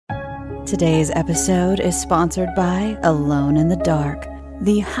Today's episode is sponsored by Alone in the Dark,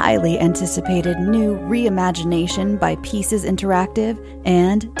 the highly anticipated new reimagination by Pieces Interactive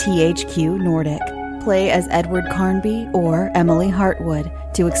and THQ Nordic. Play as Edward Carnby or Emily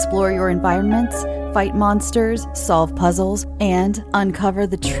Hartwood to explore your environments, fight monsters, solve puzzles, and uncover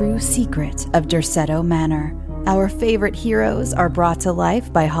the true secret of Derceto Manor. Our favorite heroes are brought to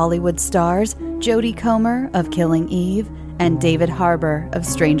life by Hollywood stars Jodie Comer of Killing Eve and David Harbour of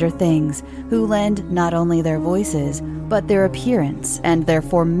Stranger Things, who lend not only their voices, but their appearance and their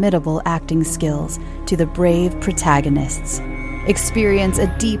formidable acting skills to the brave protagonists. Experience a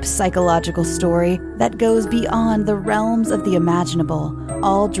deep psychological story that goes beyond the realms of the imaginable,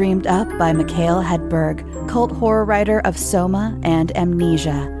 all dreamed up by Mikhail Hedberg, cult horror writer of Soma and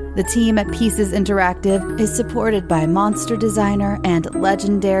Amnesia. The team at Pieces Interactive is supported by monster designer and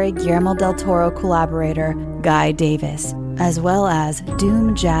legendary Guillermo del Toro collaborator Guy Davis, as well as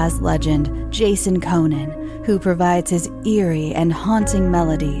Doom jazz legend Jason Conan, who provides his eerie and haunting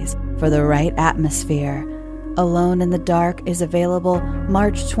melodies for the right atmosphere. Alone in the Dark is available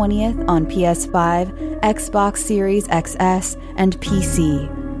March 20th on PS5, Xbox Series XS, and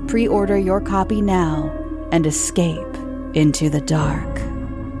PC. Pre-order your copy now and escape into the dark.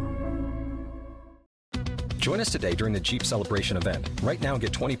 Join us today during the Jeep Celebration event. Right now,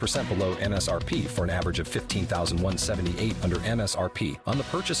 get 20% below MSRP for an average of $15,178 under MSRP on the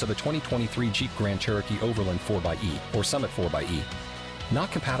purchase of a 2023 Jeep Grand Cherokee Overland 4xE or Summit 4xE.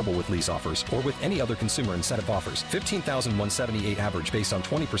 Not compatible with lease offers or with any other consumer incentive offers. $15,178 average based on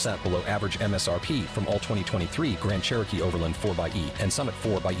 20% below average MSRP from all 2023 Grand Cherokee Overland 4xE and Summit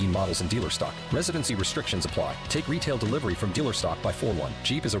 4xE models in dealer stock. Residency restrictions apply. Take retail delivery from dealer stock by 4/1.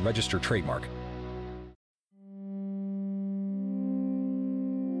 Jeep is a registered trademark.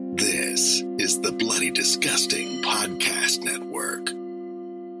 This is the Bloody Disgusting Podcast Network.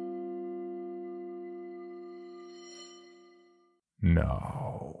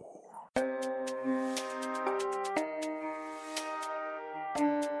 No.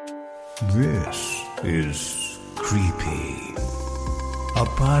 This is Creepy, a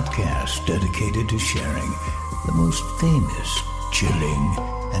podcast dedicated to sharing the most famous, chilling,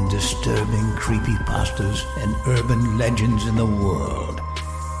 and disturbing creepypastas and urban legends in the world.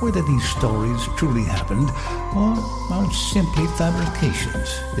 Whether these stories truly happened or are simply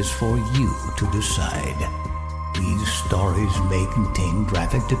fabrications is for you to decide. These stories may contain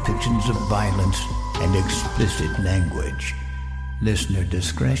graphic depictions of violence and explicit language. Listener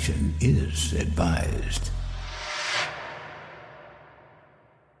discretion is advised.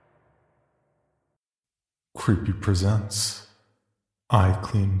 Creepy presents I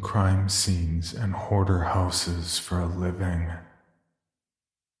clean crime scenes and hoarder houses for a living.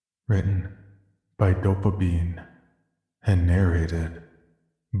 Written by Dopabean and narrated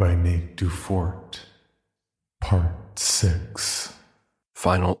by Nate Dufort. Part 6.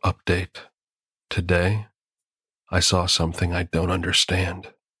 Final update. Today, I saw something I don't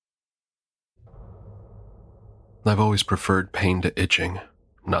understand. I've always preferred pain to itching.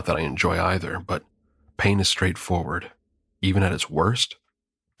 Not that I enjoy either, but pain is straightforward. Even at its worst,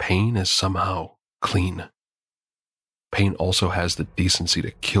 pain is somehow clean. Pain also has the decency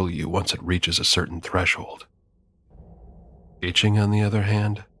to kill you once it reaches a certain threshold. Itching, on the other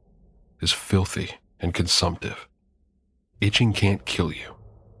hand, is filthy and consumptive. Itching can't kill you.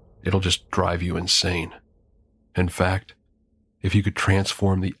 It'll just drive you insane. In fact, if you could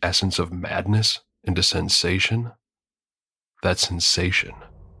transform the essence of madness into sensation, that sensation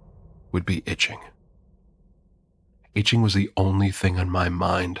would be itching. Itching was the only thing on my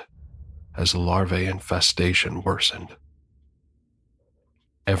mind as the larvae infestation worsened.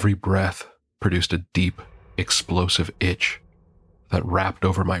 Every breath produced a deep, explosive itch that wrapped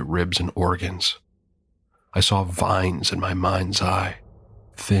over my ribs and organs. I saw vines in my mind's eye,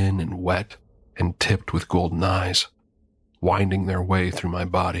 thin and wet and tipped with golden eyes, winding their way through my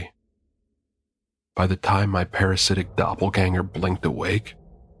body. By the time my parasitic doppelganger blinked awake,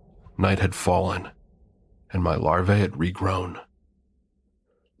 night had fallen, and my larvae had regrown.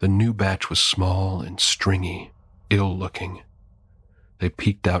 The new batch was small and stringy, ill-looking. They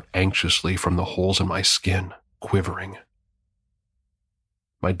peeked out anxiously from the holes in my skin, quivering.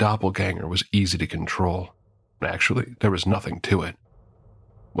 My doppelganger was easy to control. Actually, there was nothing to it.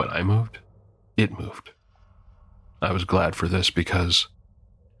 When I moved, it moved. I was glad for this because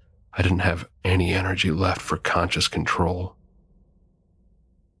I didn't have any energy left for conscious control.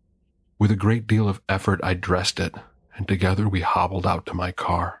 With a great deal of effort, I dressed it, and together we hobbled out to my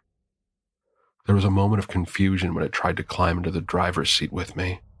car. There was a moment of confusion when it tried to climb into the driver's seat with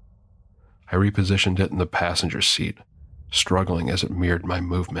me. I repositioned it in the passenger seat, struggling as it mirrored my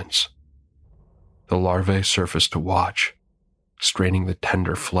movements, The larvae surfaced to watch, straining the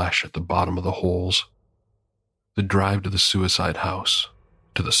tender flesh at the bottom of the holes. The drive to the suicide house,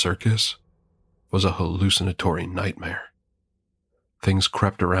 to the circus, was a hallucinatory nightmare. Things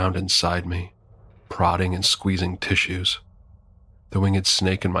crept around inside me, prodding and squeezing tissues. The winged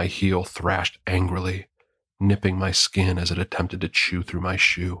snake in my heel thrashed angrily, nipping my skin as it attempted to chew through my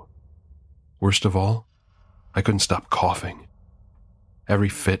shoe. Worst of all, I couldn't stop coughing. Every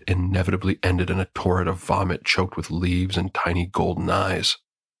fit inevitably ended in a torrent of vomit choked with leaves and tiny golden eyes.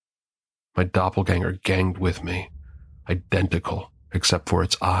 My doppelganger ganged with me, identical except for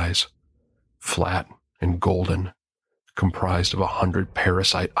its eyes, flat and golden, comprised of 100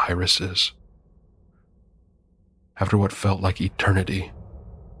 parasite irises. After what felt like eternity,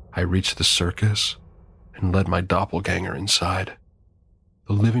 I reached the circus and led my doppelganger inside.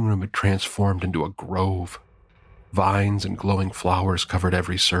 The living room had transformed into a grove. Vines and glowing flowers covered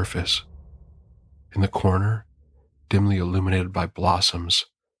every surface. In the corner, dimly illuminated by blossoms,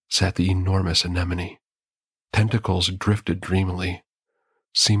 sat the enormous anemone. Tentacles drifted dreamily,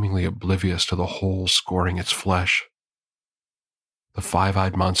 seemingly oblivious to the hole scoring its flesh. The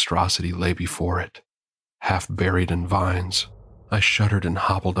five-eyed monstrosity lay before it, half buried in vines. I shuddered and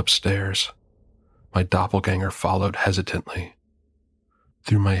hobbled upstairs. My doppelganger followed hesitantly.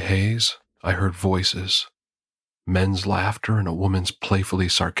 Through my haze, I heard voices. Men's laughter and a woman's playfully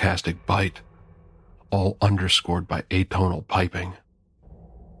sarcastic bite, all underscored by atonal piping.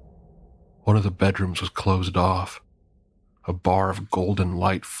 One of the bedrooms was closed off. A bar of golden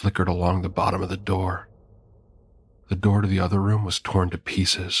light flickered along the bottom of the door. The door to the other room was torn to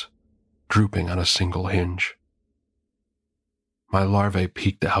pieces, drooping on a single hinge. My larvae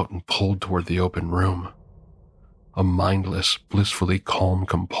peeked out and pulled toward the open room. A mindless, blissfully calm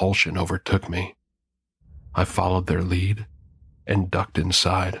compulsion overtook me. I followed their lead and ducked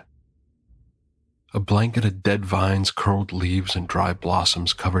inside. A blanket of dead vines, curled leaves, and dry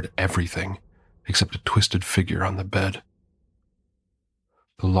blossoms covered everything except a twisted figure on the bed.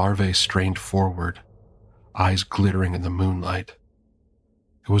 The larvae strained forward, eyes glittering in the moonlight.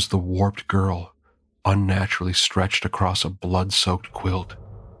 It was the warped girl, unnaturally stretched across a blood-soaked quilt.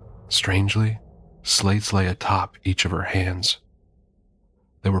 Strangely, slates lay atop each of her hands.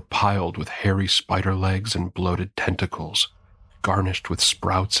 They were piled with hairy spider legs and bloated tentacles, garnished with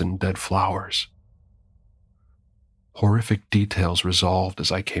sprouts and dead flowers. Horrific details resolved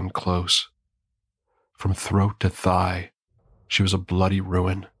as I came close. From throat to thigh, she was a bloody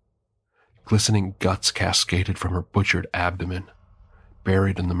ruin. Glistening guts cascaded from her butchered abdomen.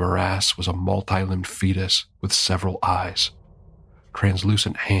 Buried in the morass was a multi-limbed fetus with several eyes.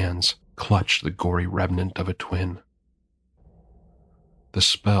 Translucent hands clutched the gory remnant of a twin. The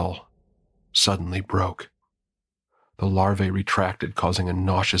spell suddenly broke. The larvae retracted, causing a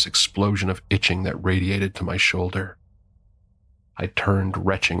nauseous explosion of itching that radiated to my shoulder. I turned,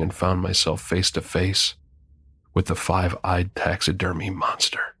 retching, and found myself face to face with the five-eyed taxidermy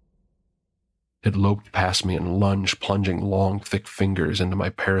monster. It loped past me and lunged, plunging long, thick fingers into my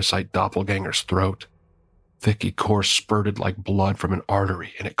parasite doppelganger's throat. Thick ichor spurted like blood from an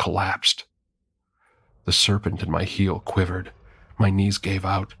artery, and it collapsed. The serpent in my heel quivered. My knees gave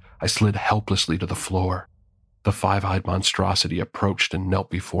out. I slid helplessly to the floor. The five-eyed monstrosity approached and knelt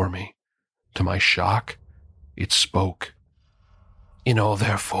before me. To my shock, it spoke. "In all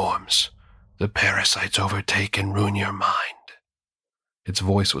their forms, the parasites overtake and ruin your mind." Its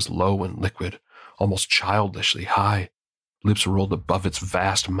voice was low and liquid, almost childishly high. Lips rolled above its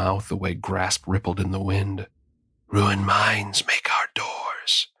vast mouth the way grass rippled in the wind. "Ruined minds make our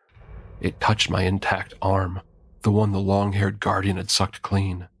doors." It touched my intact arm, the one the long-haired guardian had sucked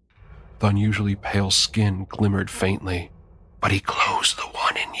clean. The unusually pale skin glimmered faintly. "But he closed the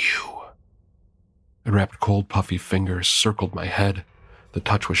one in you." It wrapped cold, puffy fingers, circled my head. The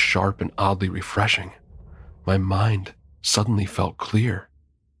touch was sharp and oddly refreshing. My mind suddenly felt clear.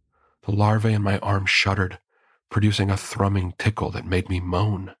 The larvae in my arm shuddered, producing a thrumming tickle that made me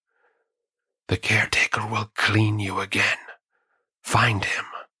moan. "The caretaker will clean you again. Find him."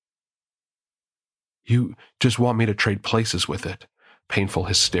 "You just want me to trade places with it?" Painful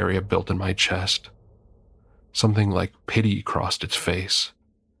hysteria built in my chest. Something like pity crossed its face.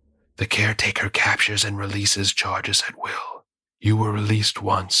 "The caretaker captures and releases charges at will. You were released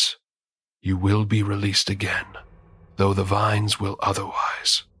once. You will be released again, though the vines will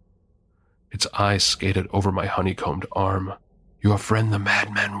otherwise." Its eyes skated over my honeycombed arm. "Your friend the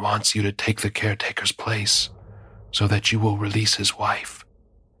madman wants you to take the caretaker's place, so that you will release his wife.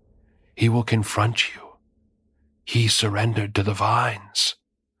 He will confront you. He surrendered to the vines.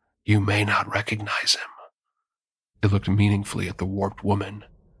 You may not recognize him." It looked meaningfully at the warped woman.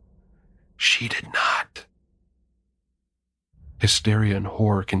 She did not. Hysteria and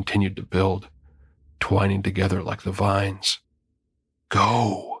horror continued to build, twining together like the vines.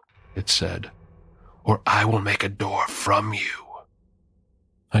 "Go," it said, "or I will make a door from you."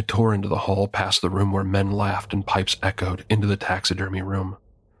 I tore into the hall past the room where men laughed and pipes echoed into the taxidermy room.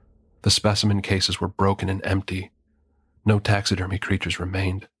 The specimen cases were broken and empty. No taxidermy creatures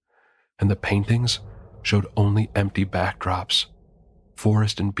remained, and the paintings showed only empty backdrops.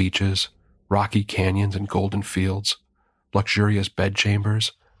 Forest and beaches, rocky canyons and golden fields, luxurious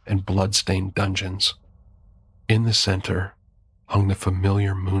bedchambers and blood-stained dungeons. In the center hung the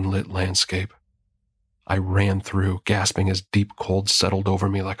familiar moonlit landscape. I ran through, gasping as deep cold settled over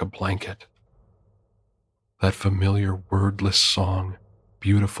me like a blanket. That familiar wordless song,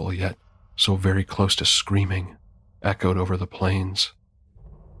 beautiful yet so very close to screaming, echoed over the plains.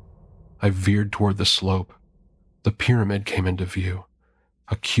 I veered toward the slope. The pyramid came into view,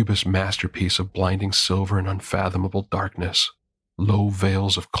 a cubist masterpiece of blinding silver and unfathomable darkness. Low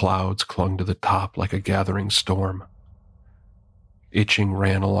veils of clouds clung to the top like a gathering storm. Itching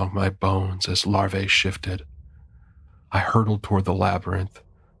ran along my bones as larvae shifted. I hurtled toward the labyrinth,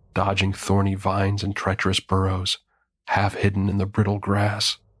 dodging thorny vines and treacherous burrows, half hidden in the brittle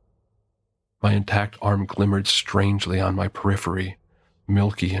grass. My intact arm glimmered strangely on my periphery,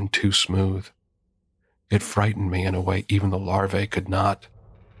 milky and too smooth. It frightened me in a way even the larvae could not.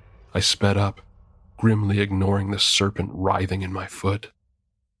 I sped up, grimly ignoring the serpent writhing in my foot.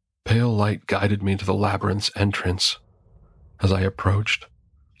 Pale light guided me to the labyrinth's entrance. As I approached,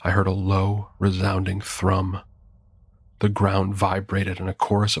 I heard a low, resounding thrum. The ground vibrated and a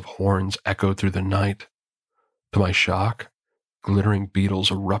chorus of horns echoed through the night. To my shock, glittering beetles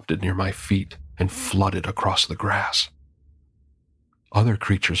erupted near my feet and flooded across the grass. Other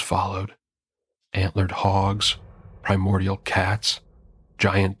creatures followed. Antlered hogs, primordial cats,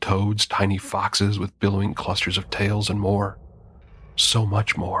 giant toads, tiny foxes with billowing clusters of tails, and more. So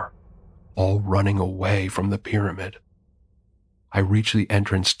much more, all running away from the pyramid. I reached the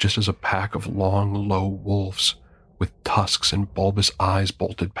entrance just as a pack of long, low wolves with tusks and bulbous eyes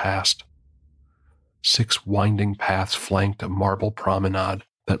bolted past. 6 winding paths flanked a marble promenade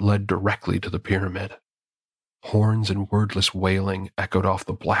that led directly to the pyramid. Horns and wordless wailing echoed off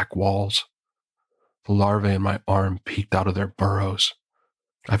the black walls. The larvae in my arm peeked out of their burrows.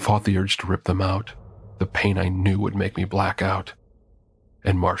 I fought the urge to rip them out, the pain I knew would make me black out,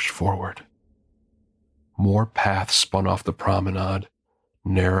 and marched forward. More paths spun off the promenade,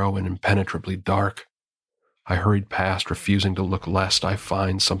 narrow and impenetrably dark. I hurried past, refusing to look lest I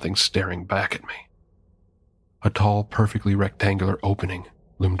find something staring back at me. A tall, perfectly rectangular opening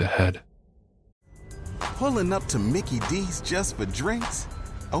loomed ahead. Pulling up to Mickey D's just for drinks?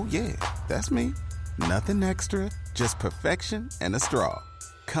 Oh yeah, that's me. Nothing extra, just perfection and a straw.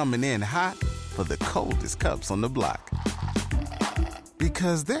 Coming in hot for the coldest cups on the block.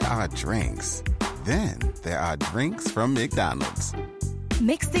 Because there are drinks. Then there are drinks from McDonald's.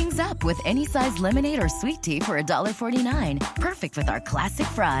 Mix things up with any size lemonade or sweet tea for $1.49. Perfect with our classic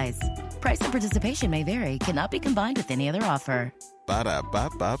fries. Price and participation may vary. Cannot be combined with any other offer.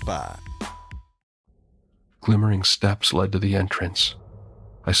 Ba-da-ba-ba-ba. Glimmering steps led to the entrance.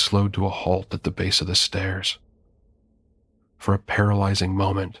 I slowed to a halt at the base of the stairs. For a paralyzing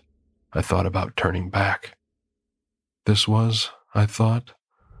moment, I thought about turning back. This was, I thought,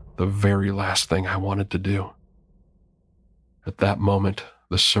 the very last thing I wanted to do. At that moment,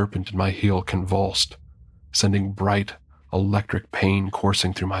 the serpent in my heel convulsed, sending bright, electric pain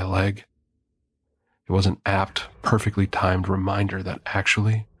coursing through my leg. It was an apt, perfectly timed reminder that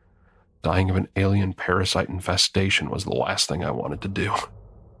actually, dying of an alien parasite infestation was the last thing I wanted to do.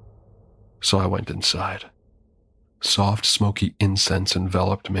 So I went inside. Soft, smoky incense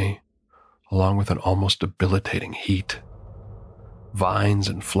enveloped me, along with an almost debilitating heat. Vines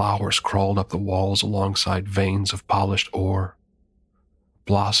and flowers crawled up the walls alongside veins of polished ore.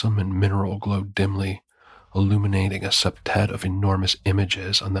 Blossom and mineral glowed dimly, illuminating a septet of enormous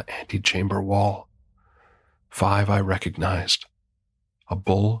images on the antechamber wall. 5 I recognized. A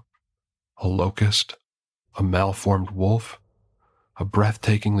bull, a locust, a malformed wolf, a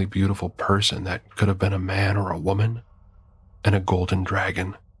breathtakingly beautiful person that could have been a man or a woman, and a golden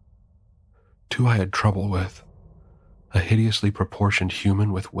dragon. 2 I had trouble with. A hideously proportioned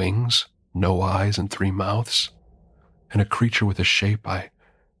human with wings, no eyes, and 3 mouths, and a creature with a shape I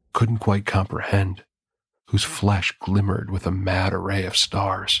couldn't quite comprehend, whose flesh glimmered with a mad array of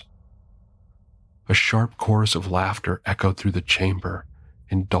stars. A sharp chorus of laughter echoed through the chamber,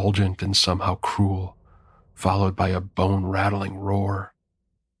 indulgent and somehow cruel, followed by a bone-rattling roar.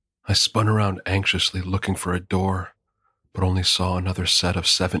 I spun around anxiously looking for a door, but only saw another set of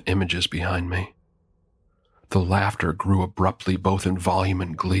 7 images behind me. The laughter grew abruptly, both in volume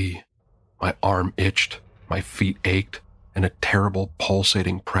and glee. My arm itched, my feet ached, and a terrible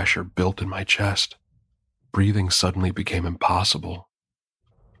pulsating pressure built in my chest. Breathing suddenly became impossible.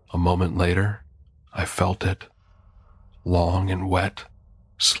 A moment later, I felt it, long and wet,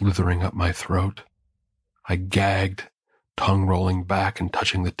 slithering up my throat. I gagged, tongue rolling back and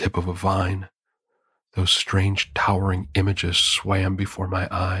touching the tip of a vine. Those strange towering images swam before my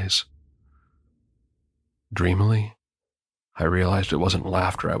eyes. Dreamily, I realized it wasn't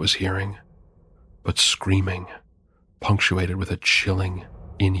laughter I was hearing, but screaming, punctuated with a chilling,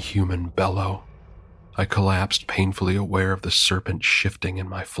 inhuman bellow. I collapsed, painfully aware of the serpent shifting in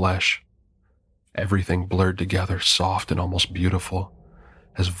my flesh. Everything blurred together, soft and almost beautiful,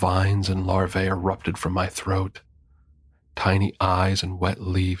 as vines and larvae erupted from my throat. Tiny eyes and wet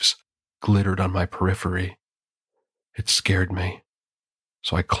leaves glittered on my periphery. It scared me,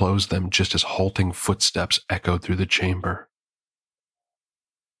 so I closed them just as halting footsteps echoed through the chamber.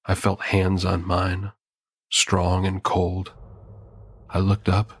 I felt hands on mine, strong and cold. I looked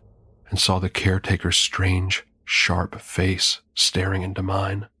up and saw the caretaker's strange, sharp face staring into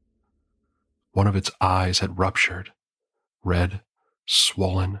mine. One of its eyes had ruptured, red,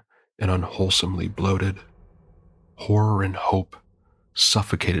 swollen, and unwholesomely bloated. Horror and hope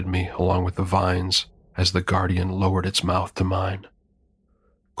suffocated me along with the vines as the guardian lowered its mouth to mine.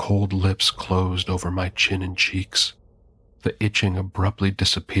 Cold lips closed over my chin and cheeks. The itching abruptly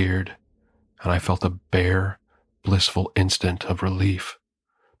disappeared, and I felt a bare, blissful instant of relief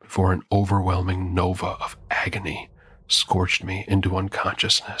before an overwhelming nova of agony scorched me into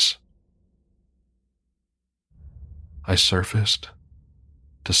unconsciousness. I surfaced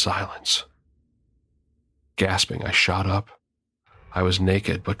to silence. Gasping, I shot up. I was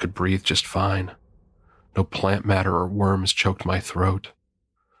naked but could breathe just fine. No plant matter or worms choked my throat.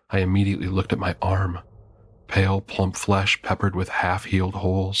 I immediately looked at my arm, pale, plump flesh peppered with half-healed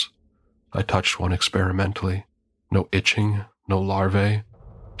holes. I touched one experimentally. No itching, no larvae,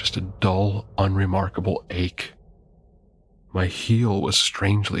 just a dull, unremarkable ache. My heel was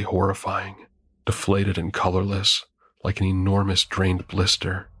strangely horrifying, deflated and colorless, like an enormous drained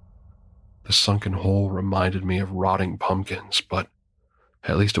blister. The sunken hole reminded me of rotting pumpkins, but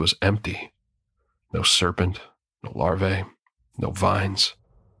at least it was empty. No serpent, no larvae, no vines.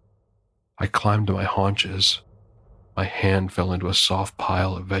 I climbed to my haunches. My hand fell into a soft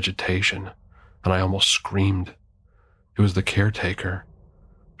pile of vegetation, and I almost screamed. It was the caretaker,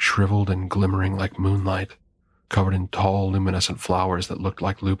 shriveled and glimmering like moonlight, covered in tall, luminescent flowers that looked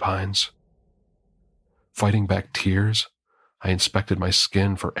like lupines. Fighting back tears, I inspected my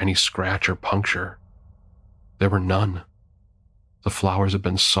skin for any scratch or puncture. There were none. The flowers had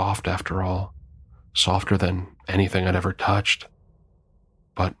been soft after all, softer than anything I'd ever touched.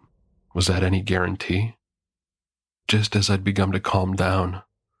 But was that any guarantee? Just as I'd begun to calm down,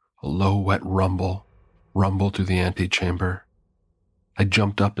 a low, wet rumble rumbled through the antechamber. I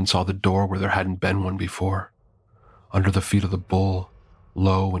jumped up and saw the door where there hadn't been one before. Under the feet of the bull,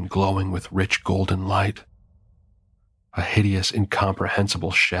 low and glowing with rich golden light. A hideous,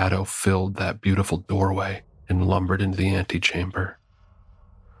 incomprehensible shadow filled that beautiful doorway and lumbered into the antechamber.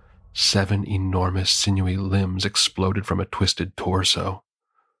 7 enormous, sinewy limbs exploded from a twisted torso.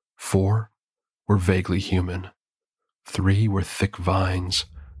 4 were vaguely human. 3 were thick vines,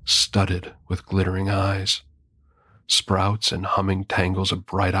 studded with glittering eyes. Sprouts and humming tangles of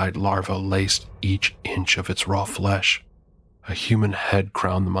bright-eyed larvae laced each inch of its raw flesh. A human head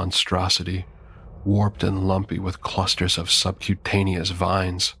crowned the monstrosity, warped and lumpy with clusters of subcutaneous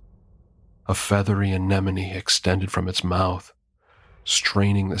vines. A feathery anemone extended from its mouth,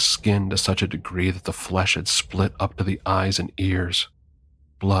 straining the skin to such a degree that the flesh had split up to the eyes and ears.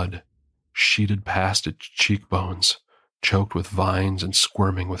 Blood sheeted past its cheekbones, choked with vines and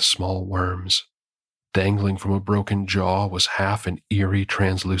squirming with small worms. Dangling from a broken jaw was half an eerie,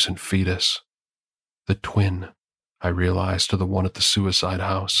 translucent fetus. The twin, I realized, to the one at the suicide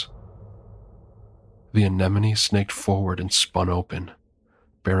house. The anemone snaked forward and spun open,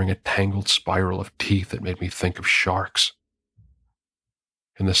 bearing a tangled spiral of teeth that made me think of sharks.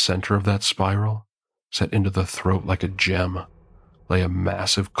 In the center of that spiral, set into the throat like a gem, lay a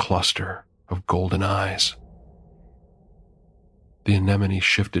massive cluster of golden eyes. The anemone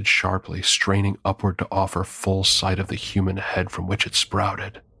shifted sharply, straining upward to offer full sight of the human head from which it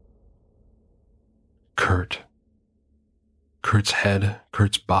sprouted. Kurt. Kurt's head,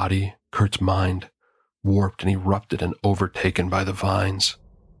 Kurt's body, Kurt's mind, warped and erupted and overtaken by the vines.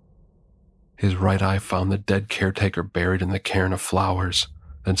 His right eye found the dead caretaker buried in the cairn of flowers,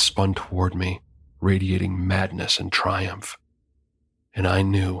 then spun toward me, radiating madness and triumph. And I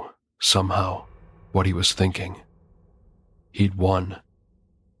knew, somehow, what he was thinking. He'd won.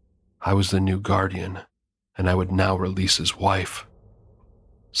 I was the new guardian, and I would now release his wife.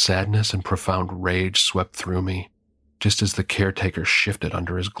 Sadness and profound rage swept through me, just as the caretaker shifted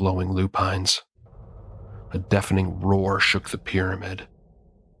under his glowing lupines. A deafening roar shook the pyramid.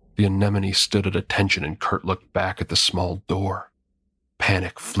 The anemone stood at attention, and Kurt looked back at the small door,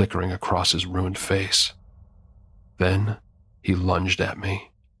 panic flickering across his ruined face. Then he lunged at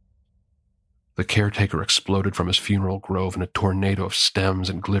me. The caretaker exploded from his funeral grove in a tornado of stems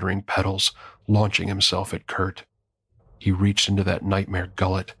and glittering petals, launching himself at Kurt. He reached into that nightmare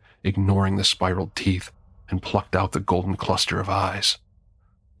gullet, ignoring the spiraled teeth, and plucked out the golden cluster of eyes.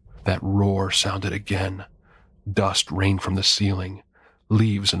 That roar sounded again. Dust rained from the ceiling.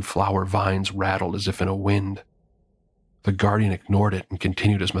 Leaves and flower vines rattled as if in a wind. The guardian ignored it and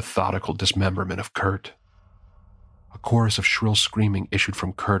continued his methodical dismemberment of Kurt. A chorus of shrill screaming issued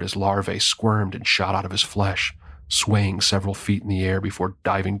from Kurt as larvae squirmed and shot out of his flesh, swaying several feet in the air before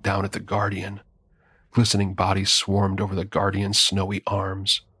diving down at the guardian. Glistening bodies swarmed over the guardian's snowy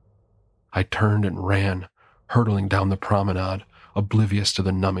arms. I turned and ran, hurtling down the promenade, oblivious to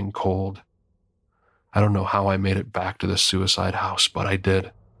the numbing cold. I don't know how I made it back to the suicide house, but I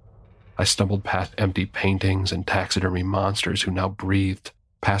did. I stumbled past empty paintings and taxidermy monsters who now breathed,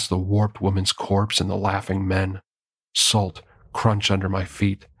 past the warped woman's corpse and the laughing men. Salt crunched under my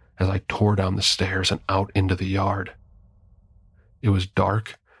feet as I tore down the stairs and out into the yard. It was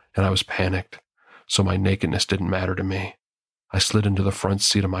dark, and I was panicked, so my nakedness didn't matter to me. I slid into the front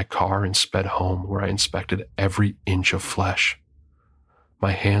seat of my car and sped home, where I inspected every inch of flesh.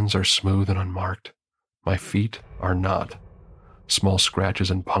 My hands are smooth and unmarked. My feet are not. Small scratches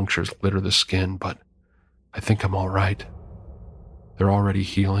and punctures litter the skin, but I think I'm all right. They're already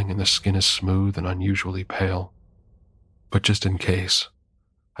healing, and the skin is smooth and unusually pale. But just in case,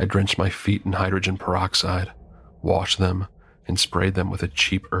 I drenched my feet in hydrogen peroxide, washed them, and sprayed them with a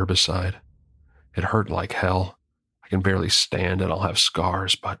cheap herbicide. It hurt like hell. I can barely stand, and I'll have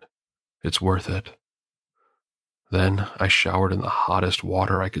scars, but it's worth it. Then I showered in the hottest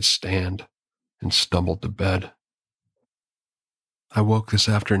water I could stand and stumbled to bed. I woke this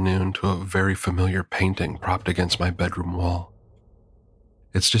afternoon to a very familiar painting propped against my bedroom wall.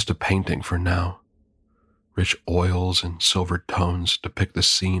 It's just a painting for now. Rich oils and silver tones depict the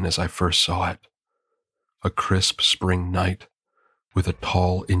scene as I first saw it. A crisp spring night with a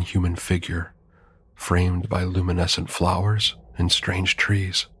tall, inhuman figure framed by luminescent flowers and strange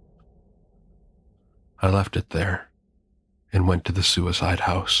trees. I left it there and went to the suicide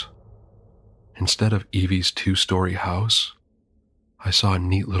house. Instead of Evie's 2-story house, I saw a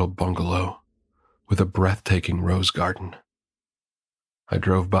neat little bungalow with a breathtaking rose garden. I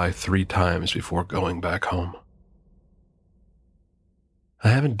drove by 3 times before going back home. I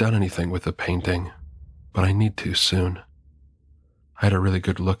haven't done anything with the painting, but I need to soon. I had a really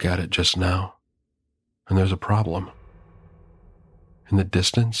good look at it just now, and there's a problem. In the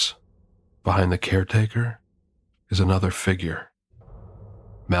distance, behind the caretaker, is another figure.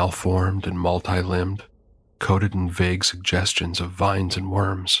 Malformed and multi-limbed, coated in vague suggestions of vines and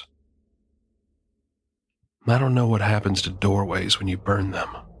worms. I don't know what happens to doorways when you burn them,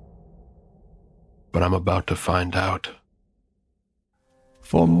 but I'm about to find out.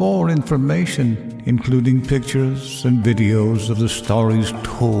 For more information, including pictures and videos of the stories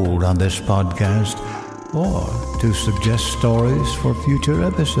told on this podcast, or to suggest stories for future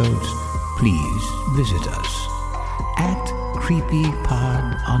episodes, please visit us at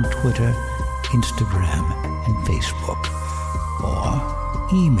CreepyPod on Twitter, Instagram, and Facebook, or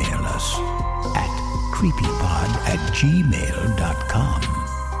email us at creepypod@gmail.com.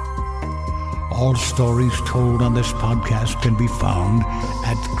 All stories told on this podcast can be found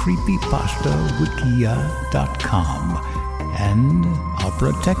at creepypastawikia.com and are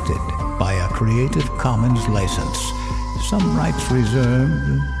protected by a Creative Commons license. Some rights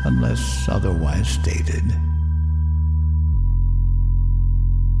reserved unless otherwise stated.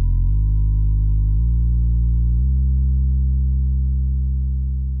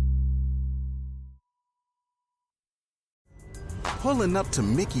 Pulling up to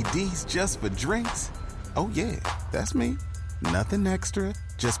Mickey D's just for drinks? Oh yeah, that's me. Nothing extra,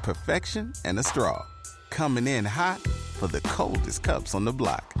 just perfection and a straw. Coming in hot for the coldest cups on the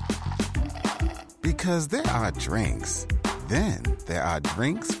block. Because there are drinks. Then there are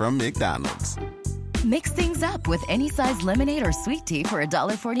drinks from McDonald's. Mix things up with any size lemonade or sweet tea for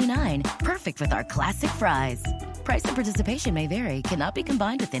 $1.49. Perfect with our classic fries. Price and participation may vary. Cannot be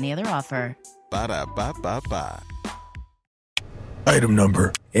combined with any other offer. Ba-da-ba-ba-ba. Item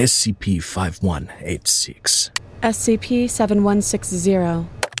number SCP-5186. SCP-7160.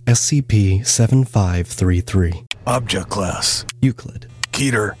 SCP-7533. Object Class Euclid.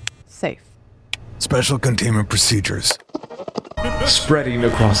 Keter. Safe. Special Containment Procedures. Spreading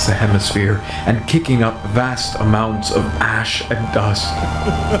across the hemisphere and kicking up vast amounts of ash and dust.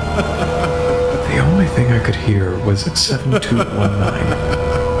 The only thing I could hear was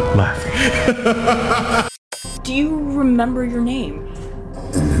 7219 laughing. Do you remember your name?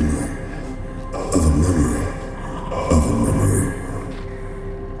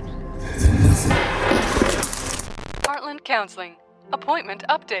 Heartland Counseling. Appointment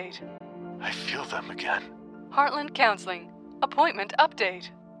update. I feel them again. Heartland Counseling. Appointment update.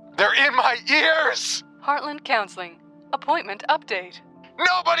 They're in my ears! Heartland Counseling. Appointment update.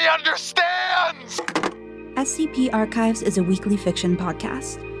 Nobody understands! SCP Archives is a weekly fiction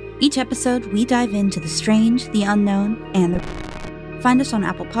podcast. Each episode, we dive into the strange, the unknown, and the... Find us on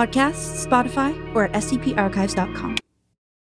Apple Podcasts, Spotify, or at scparchives.com.